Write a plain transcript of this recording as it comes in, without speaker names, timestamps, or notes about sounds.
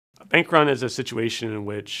A bank run is a situation in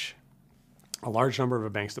which a large number of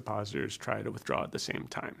a bank's depositors try to withdraw at the same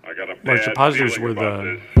time. Large depositors were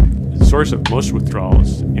the source of most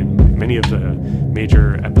withdrawals in many of the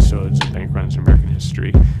major episodes of bank runs in American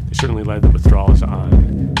history. They certainly led the withdrawals on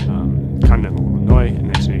continental Illinois in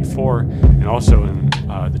 1984, and also in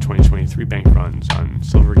the 2023 bank runs on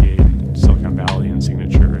Silvergate, Silicon Valley, and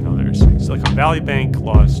Signature, and others. Silicon Valley Bank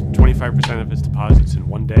lost 25% of its deposits in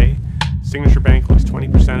one day. Signature Bank lost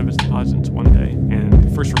 20% of its deposits in one day,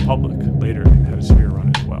 and First Republic later had a severe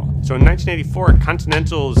run as well. So in 1984,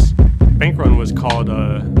 Continental's bank run was called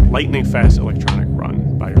a lightning-fast electronic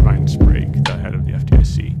run by Ryan Sprague, the head of the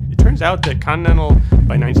FDIC. It turns out that Continental,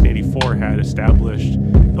 by 1984, had established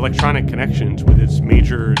electronic connections with its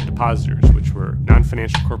major depositors, which were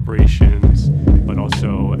non-financial corporations, but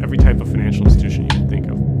also every type of financial institution you can think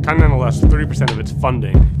of. Continental lost 30% of its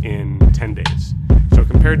funding in 10 days. So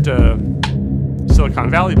compared to Silicon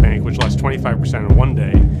Valley Bank, which lost 25% in one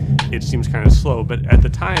day, it seems kind of slow. But at the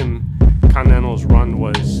time, Continental's run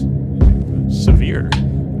was severe.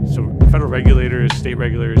 So federal regulators, state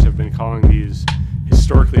regulators have been calling these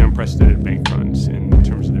historically unprecedented bank runs in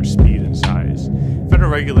terms of their speed and size. Federal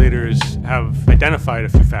regulators have identified a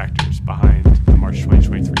few factors behind the March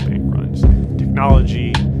 2023 bank runs: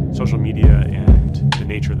 technology, social media, and the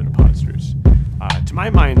nature of the depositors. To my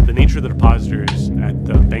mind, the nature of the depositors at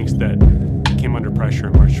the banks that came under pressure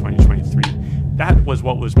in March 2023, that was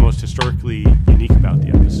what was most historically unique about the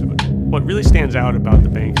episode. What really stands out about the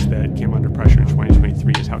banks that came under pressure in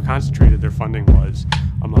 2023 is how concentrated their funding was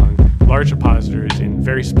among large depositors in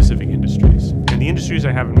very specific industries. And the industries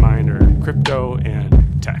I have in mind are crypto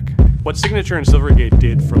and tech. What Signature and Silvergate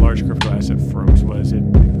did for large crypto asset firms was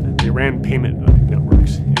they ran payment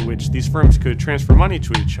networks in which these firms could transfer money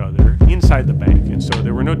to each other inside the bank. And so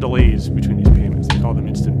there were no delays between these payments. They call them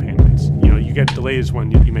instant payments. You get delays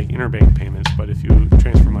when you make interbank payments, but if you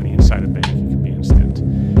transfer money inside a bank, it can be instant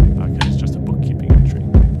because it's just a bookkeeping entry.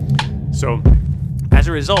 So as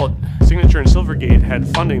a result, Signature and Silvergate had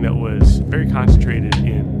funding that was very concentrated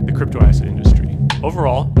in the crypto asset industry.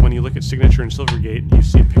 Overall, when you look at Signature and Silvergate, you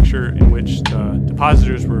see a picture in which the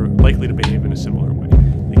depositors were likely to behave in a similar way.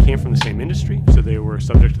 They came from the same industry, so they were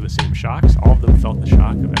subject to the same shocks. All of them felt the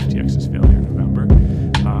shock of FTX's failure in November.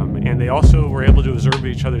 And they also were able to observe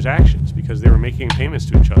each other's actions because they were making payments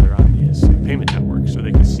to each other on these payment networks, so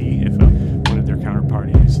they could see if one of their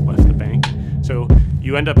counterparties left the bank. So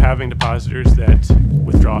you end up having depositors that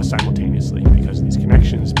withdraw simultaneously because of these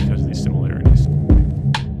connections, because of these similarities.